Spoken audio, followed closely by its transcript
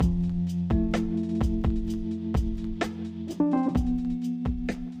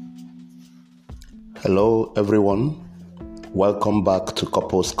Hello, everyone. Welcome back to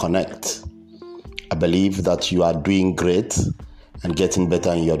Couples Connect. I believe that you are doing great and getting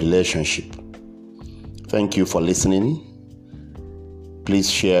better in your relationship. Thank you for listening.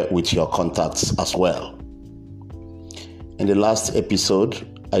 Please share with your contacts as well. In the last episode,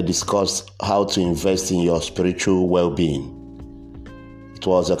 I discussed how to invest in your spiritual well-being. It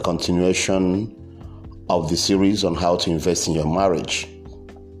was a continuation of the series on how to invest in your marriage.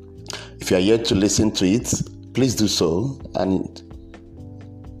 If you are yet to listen to it, please do so, and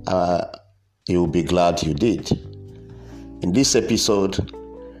you'll be glad you did. In this episode,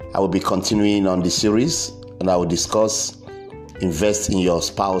 I will be continuing on the series, and I will discuss invest in your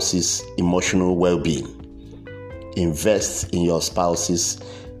spouse's emotional well-being. Invest in your spouse's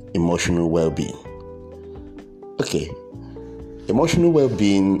emotional well-being. Okay, emotional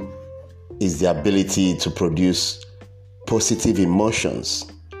well-being is the ability to produce positive emotions,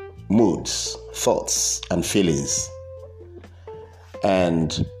 moods, thoughts, and feelings,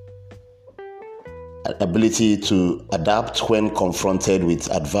 and an ability to adapt when confronted with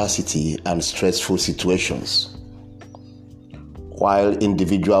adversity and stressful situations. While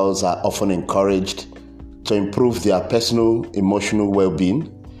individuals are often encouraged to improve their personal emotional well-being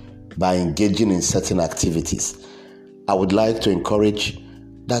by engaging in certain activities, I would like to encourage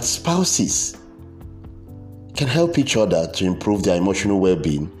that spouses can help each other to improve their emotional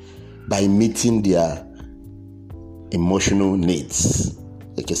well-being by meeting their emotional needs.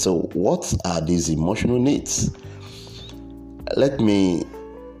 Okay, so what are these emotional needs? Let me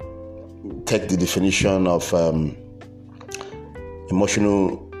take the definition of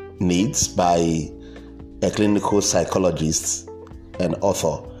emotional needs by a clinical psychologist and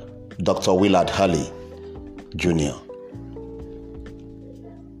author, Dr. Willard Hurley, Jr.,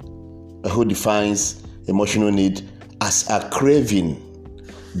 who defines emotional need as a craving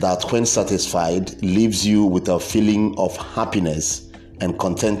that, when satisfied, leaves you with a feeling of happiness and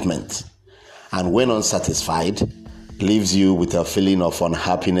contentment, and when unsatisfied, leaves you with a feeling of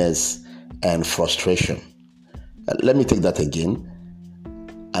unhappiness and frustration. Let me take that again.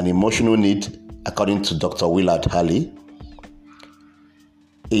 An emotional need, according to Dr. Willard Hurley,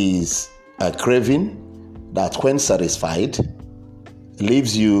 is a craving that, when satisfied,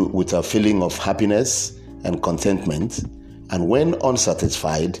 leaves you with a feeling of happiness and contentment, and when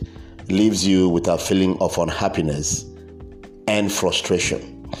unsatisfied, leaves you with a feeling of unhappiness and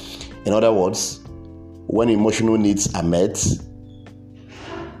frustration. In other words, when emotional needs are met,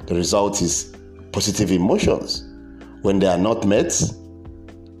 the result is positive emotions. When they are not met,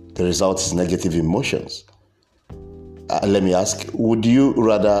 the result is negative emotions. Let me ask, would you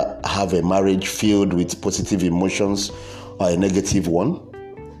rather have a marriage filled with positive emotions or a negative one?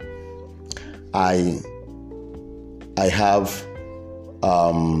 I have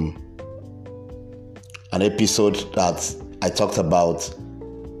an episode that I talked about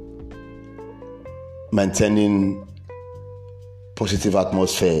maintaining positive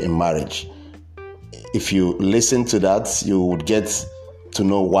atmosphere in marriage. If you listen to that, you would get to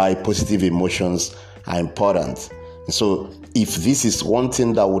know why positive emotions are important. And so if this is one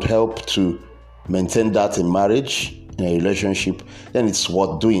thing that would help to maintain that in marriage, in a relationship, then it's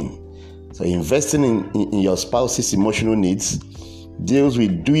worth doing. So investing in your spouse's emotional needs deals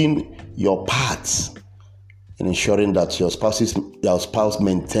with doing your part in ensuring that your spouse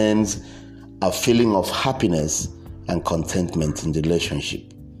maintains a feeling of happiness and contentment in the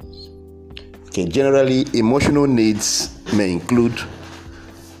relationship. Okay, generally, emotional needs may include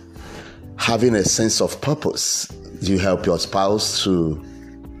having a sense of purpose. You help your spouse to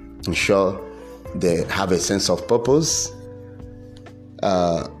ensure they have a sense of purpose.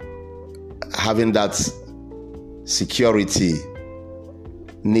 Having that security,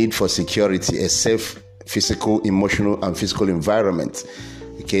 need for security, a safe physical, emotional, and physical environment.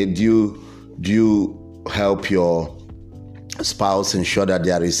 Okay, do you help your spouse ensure that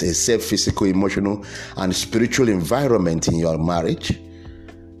there is a safe physical, emotional, and spiritual environment in your marriage?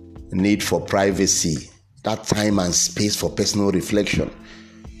 Need for privacy, that time and space for personal reflection.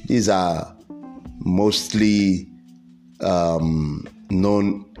 These are mostly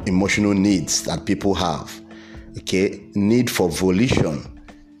known emotional needs that people have. Okay, need for volition,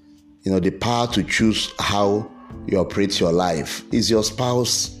 the power to choose how you operate your life. Is your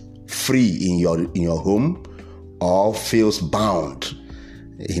spouse free in your home or feels bound?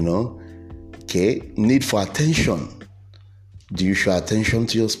 Okay, need for attention. Do you show attention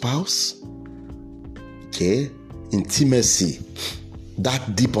to your spouse? Okay, intimacy,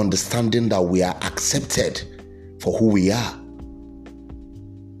 that deep understanding that we are accepted for who we are.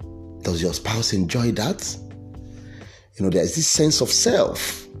 Does your spouse enjoy that? There's this sense of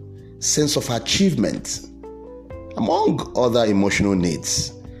self. sense of achievement, among other emotional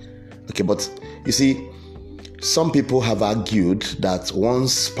needs. Okay, but you see, some people have argued that one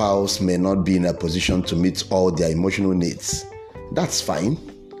spouse may not be in a position to meet all their emotional needs. That's fine.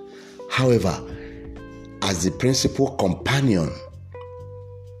 However, as the principal companion,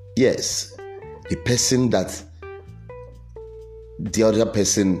 yes, the person that the other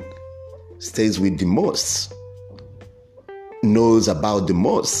person stays with the most, knows about the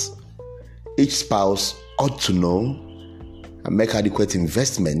most, each spouse ought to know and make adequate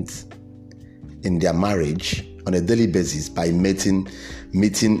investment in their marriage on a daily basis by meeting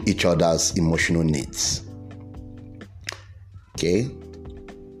each other's emotional needs. Okay?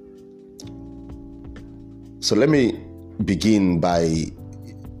 So let me begin by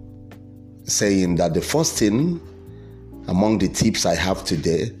saying that the first thing among the tips I have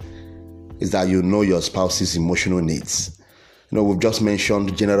today is that you know your spouse's emotional needs. We've just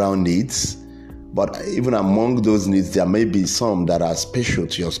mentioned general needs, but even among those needs, there may be some that are special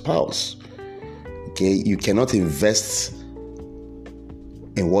to your spouse. Okay, you cannot invest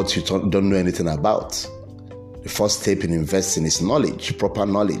in what you don't know anything about. The first step in investing is knowledge, proper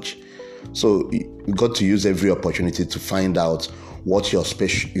knowledge. So you got to use every opportunity to find out what your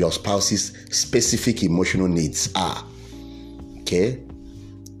spouse's specific emotional needs are. Okay,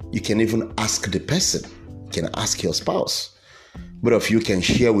 you can even ask the person. You can ask your spouse. Both of you can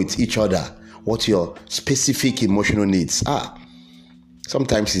share with each other what your specific emotional needs are.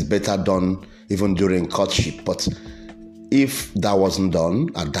 Sometimes it's better done even during courtship, but if that wasn't done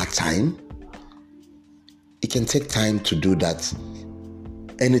at that time, it can take time to do that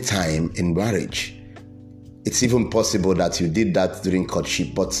anytime in marriage. It's even possible that you did that during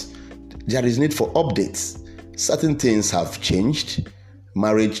courtship, but there is need for updates. Certain things have changed.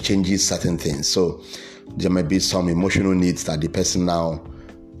 Marriage changes certain things. So there may be some emotional needs that the person now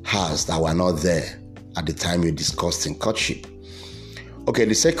has that were not there at the time you discussed in courtship. Okay,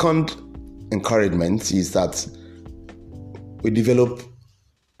 the second encouragement is that we develop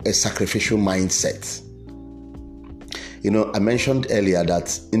a sacrificial mindset. I mentioned earlier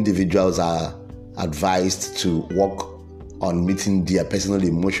that individuals are advised to work on meeting their personal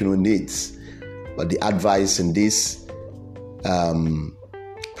emotional needs. But the advice in this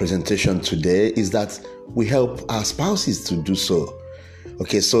presentation today is that we help our spouses to do so.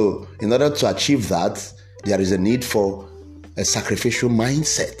 Okay, so in order to achieve that, there is a need for a sacrificial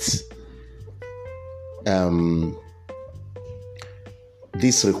mindset.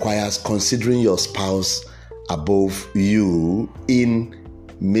 This requires considering your spouse above you in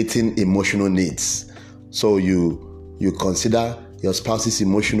meeting emotional needs. So you consider your spouse's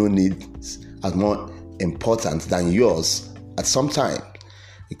emotional needs as more important than yours at some time.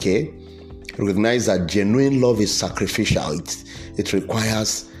 Okay? Recognize that genuine love is sacrificial. It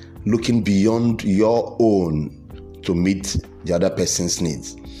requires looking beyond your own to meet the other person's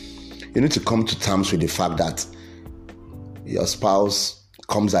needs. You need to come to terms with the fact that your spouse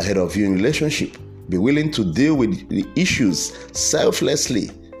comes ahead of you in relationship. Be willing to deal with the issues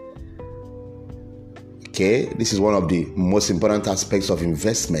selflessly. Okay, this is one of the most important aspects of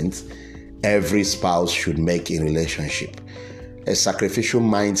investment every spouse should make in relationship. A sacrificial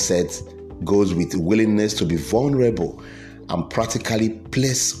mindset goes with willingness to be vulnerable and practically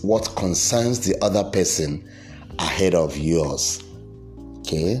place what concerns the other person ahead of yours,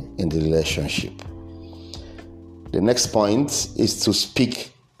 okay, in the relationship. The next point is to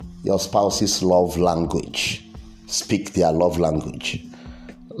speak your spouse's love language. Speak their love language.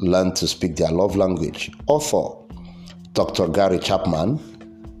 Learn to speak their love language. Author Dr. Gary Chapman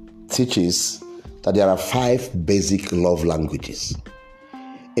teaches that there are 5 basic love languages.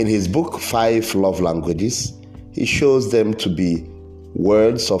 In his book, 5 Love Languages, he shows them to be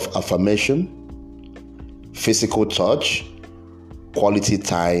words of affirmation, physical touch, quality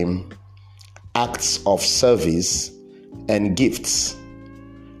time, acts of service, and gifts.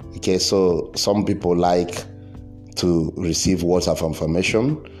 Okay, so some people like to receive words of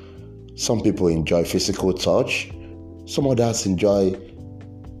affirmation. Some people enjoy physical touch. Some others enjoy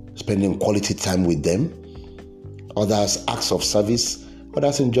spending quality time with them. Others, acts of service.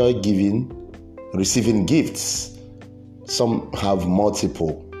 Others enjoy receiving gifts. Some have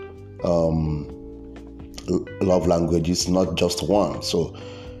multiple love languages, not just one. So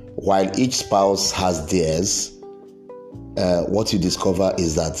while each spouse has theirs, what you discover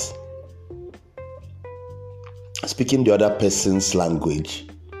is that speaking the other person's language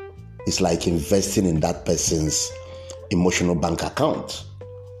is like investing in that person's emotional bank account.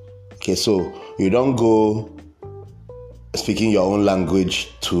 Okay, so you don't go speaking your own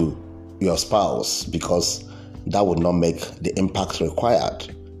language to your spouse because that would not make the impact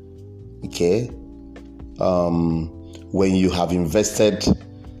required. Okay? When you have invested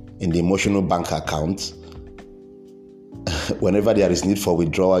in the emotional bank account, whenever there is need for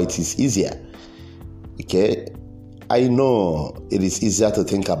withdrawal, it is easier. Okay? I know it is easier to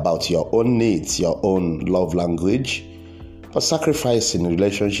think about your own needs, your own love language, but sacrifice in a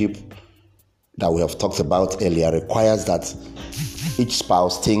relationship that we have talked about earlier requires that each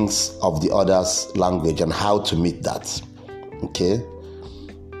spouse thinks of the other's language and how to meet that. Okay?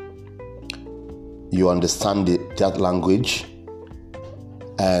 You understand that language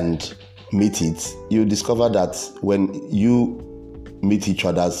and meet it. You discover that when you meet each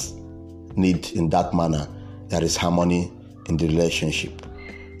other's need in that manner, there is harmony in the relationship.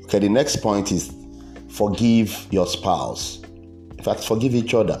 Okay, the next point is forgive your spouse. In fact, forgive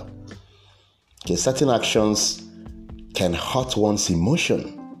each other. Okay, certain actions can hurt one's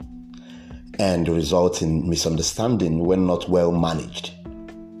emotion and result in misunderstanding when not well managed.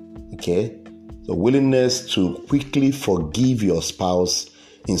 Okay, the willingness to quickly forgive your spouse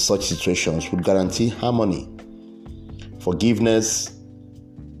in such situations would guarantee harmony. Forgiveness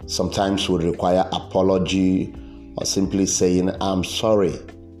sometimes would require apology or simply saying, I'm sorry.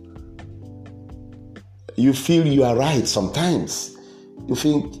 You feel you are right sometimes. You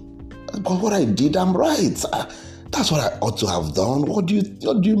think, but what I did, I'm right. That's what I ought to have done. What do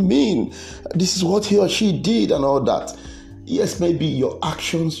you mean? This is what he or she did and all that. Yes, maybe your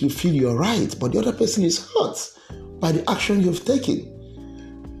actions, you feel you're right, but the other person is hurt by the action you've taken.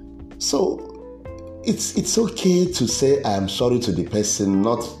 So it's okay to say I am sorry to the person,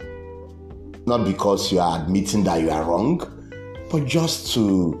 not because you are admitting that you are wrong, but just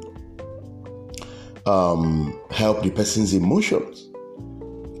to help the person's emotions.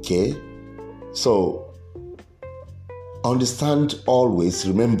 Okay? So understand always,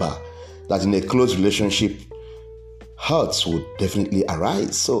 remember that in a close relationship, hurts would definitely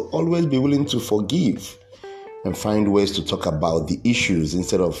arise. So always be willing to forgive and find ways to talk about the issues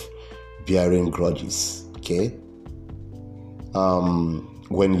instead of bearing grudges. Okay?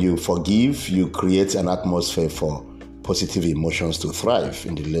 When you forgive, you create an atmosphere for positive emotions to thrive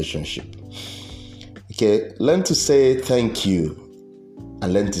in the relationship. Okay? Learn to say thank you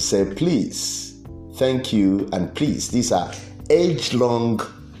and learn to say please. Thank you and please. These are age-long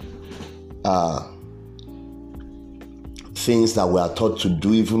things that we are taught to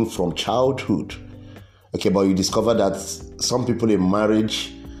do even from childhood. Okay, but you discover that some people in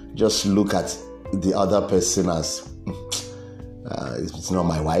marriage just look at the other person as it's not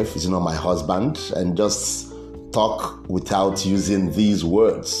my wife, it's not my husband, and just talk without using these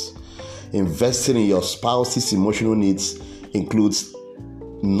words. Investing in your spouse's emotional needs includes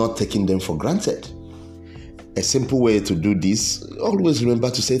not taking them for granted. A simple way to do this, always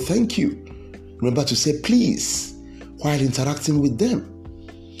remember to say thank you. Remember to say please while interacting with them.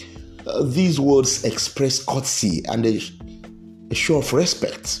 These words express courtesy and a show of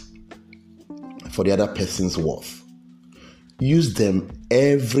respect for the other person's worth. Use them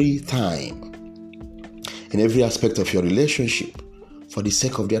every time, in every aspect of your relationship, for the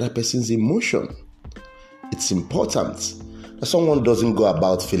sake of the other person's emotion. It's important that someone doesn't go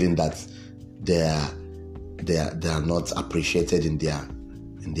about feeling that they are not appreciated in their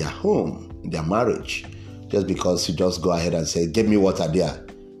home, in their marriage, just because you just go ahead and say, "Give me water there."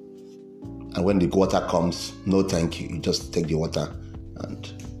 And when the water comes, no thank you. You just take the water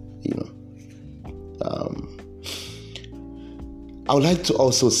and, I would like to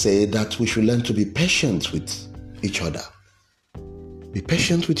also say that we should learn to be patient with each other. Be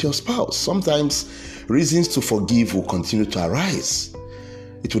patient with your spouse. Sometimes reasons to forgive will continue to arise.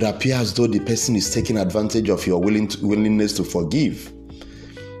 It would appear as though the person is taking advantage of your willingness to forgive.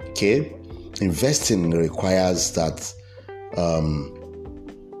 Okay? Investing requires that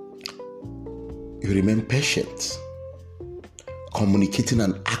you remain patient, communicating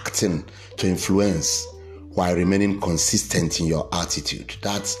and acting to influence while remaining consistent in your attitude.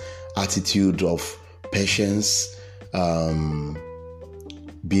 That attitude of patience,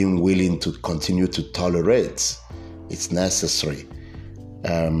 being willing to continue to tolerate, it's necessary.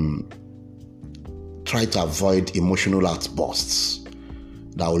 Try to avoid emotional outbursts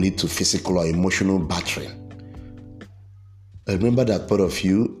that will lead to physical or emotional battering. Remember that both of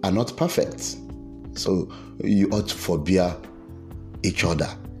you are not perfect, so you ought to forbear each other.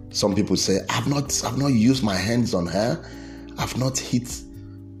 Some people say, I've not used my hands on her, I'm not hitting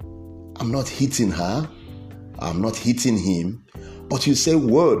her, I'm not hitting him, but you say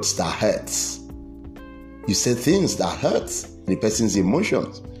words that hurt. You say things that hurt the person's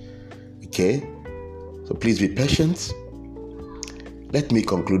emotions. Okay? So please be patient. Let me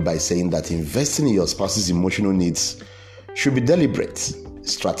conclude by saying that investing in your spouse's emotional needs should be deliberate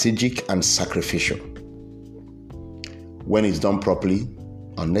strategic, and sacrificial. When it's done properly,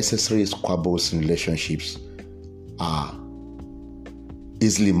 unnecessary squabbles in relationships are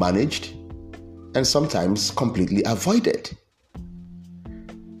easily managed and sometimes completely avoided.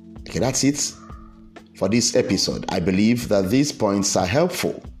 Okay, that's it for this episode. I believe that these points are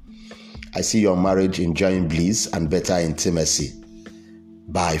helpful. I see your marriage enjoying bliss and better intimacy.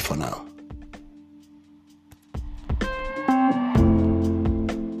 Bye for now.